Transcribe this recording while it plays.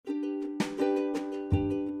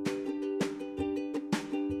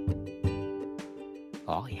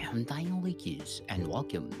I am Diolicus and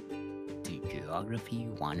welcome to Geography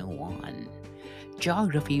 101.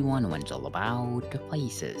 Geography 101 is all about the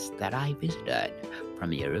places that I visited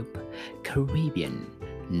from Europe, Caribbean,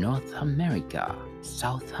 North America,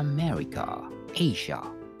 South America, Asia,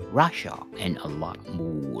 Russia, and a lot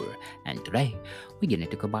more. And today we're gonna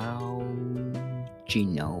talk about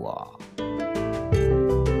Genoa.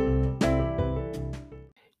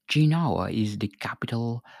 Genoa is the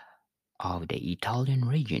capital of the Italian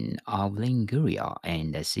region of Liguria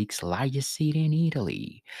and the sixth largest city in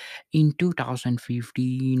Italy. In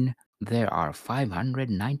 2015, there are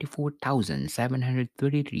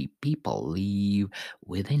 594,733 people live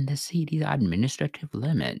within the city's administrative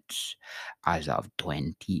limits. As of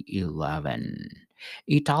 2011,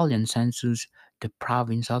 Italian census the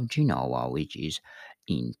province of Genoa, which is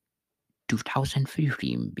in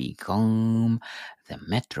 2015 become the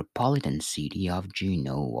metropolitan city of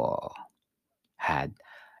Genoa, had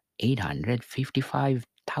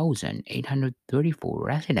 855,834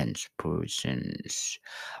 residents persons.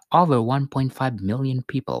 Over 1.5 million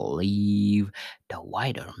people live the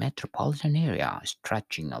wider metropolitan area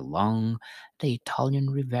stretching along the Italian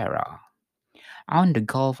Riviera. On the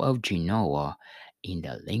Gulf of Genoa, in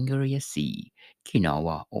the Liguria Sea,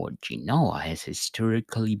 Genoa has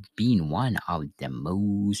historically been one of the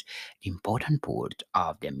most important ports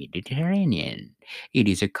of the Mediterranean. It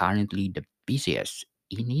is currently the busiest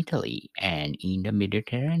in Italy and in the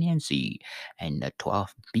Mediterranean Sea, and the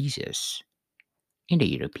 12th busiest in the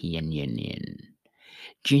European Union.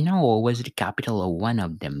 Genoa was the capital of one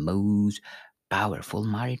of the most powerful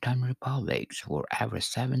maritime republics for over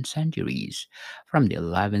 7 centuries, from the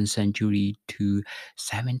 11th century to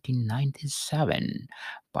 1797,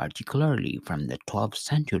 particularly from the 12th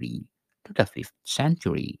century to the 5th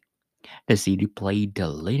century. The city played the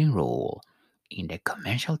leading role in the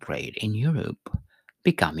commercial trade in Europe,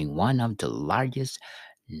 becoming one of the largest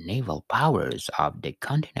naval powers of the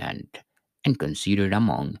continent and considered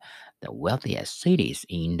among the wealthiest cities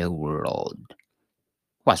in the world.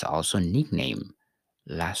 Was also nicknamed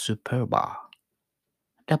La Superba,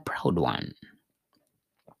 the proud one,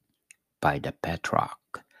 by the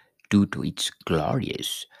Petrarch due to its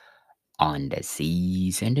glorious on the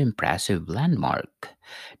seas and impressive landmark.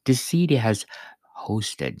 The city has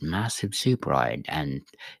hosted massive shipwright and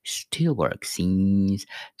steelwork since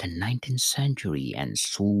the 19th century, and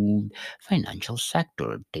sold financial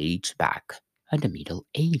sector dates back at the Middle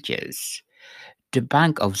Ages. The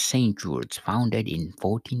Bank of St. George, founded in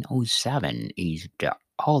 1407, is the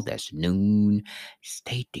oldest known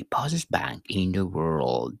state deposit bank in the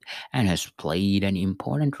world and has played an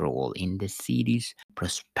important role in the city's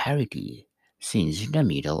prosperity since the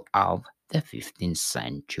middle of the 15th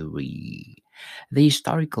century. The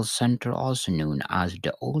historical center, also known as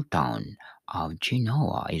the Old Town of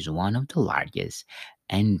Genoa, is one of the largest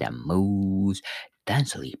and the most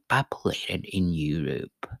densely populated in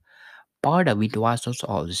Europe. Part of it was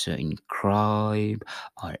also inscribed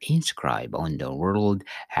on the World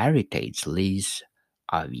Heritage List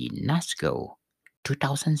of UNESCO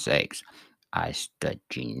 2006 as the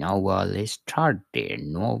Genoa Listarde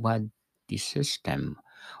Nuova di System,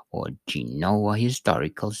 or Genoa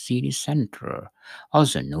Historical City Center,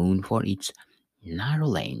 also known for its narrow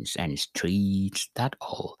lanes and streets that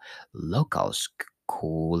all locals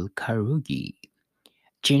call Carugi.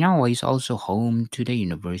 Genoa is also home to the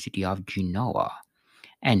University of Genoa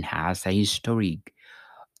and has a historic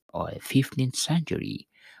 15th century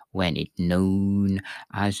when it known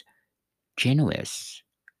as Genoese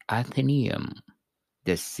Athenaeum,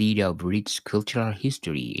 the seat of rich cultural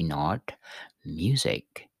history in art,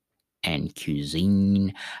 music, and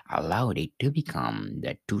cuisine allowed it to become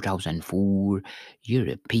the 2004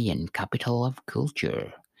 European Capital of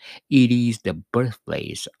Culture. It is the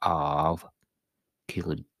birthplace of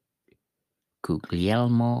Gil-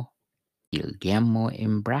 Guglielmo Guillermo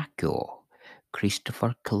Imbraco,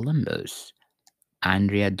 Christopher Columbus,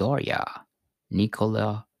 Andrea Doria,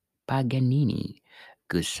 Nicola Paganini,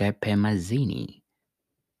 Giuseppe Mazzini,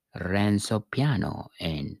 Renzo Piano,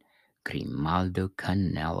 and Grimaldo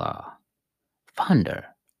Canella, founder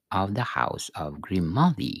of the House of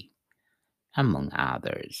Grimaldi, among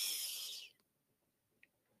others.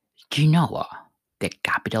 Genoa, the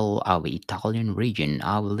capital of Italian region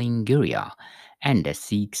of Liguria and the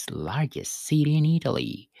sixth largest city in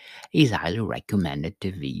Italy, is highly recommended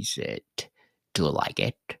to visit. Do you like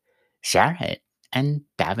it? Share it and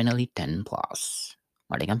definitely 10 plus.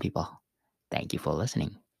 What again, people? Thank you for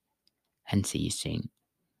listening and see you soon.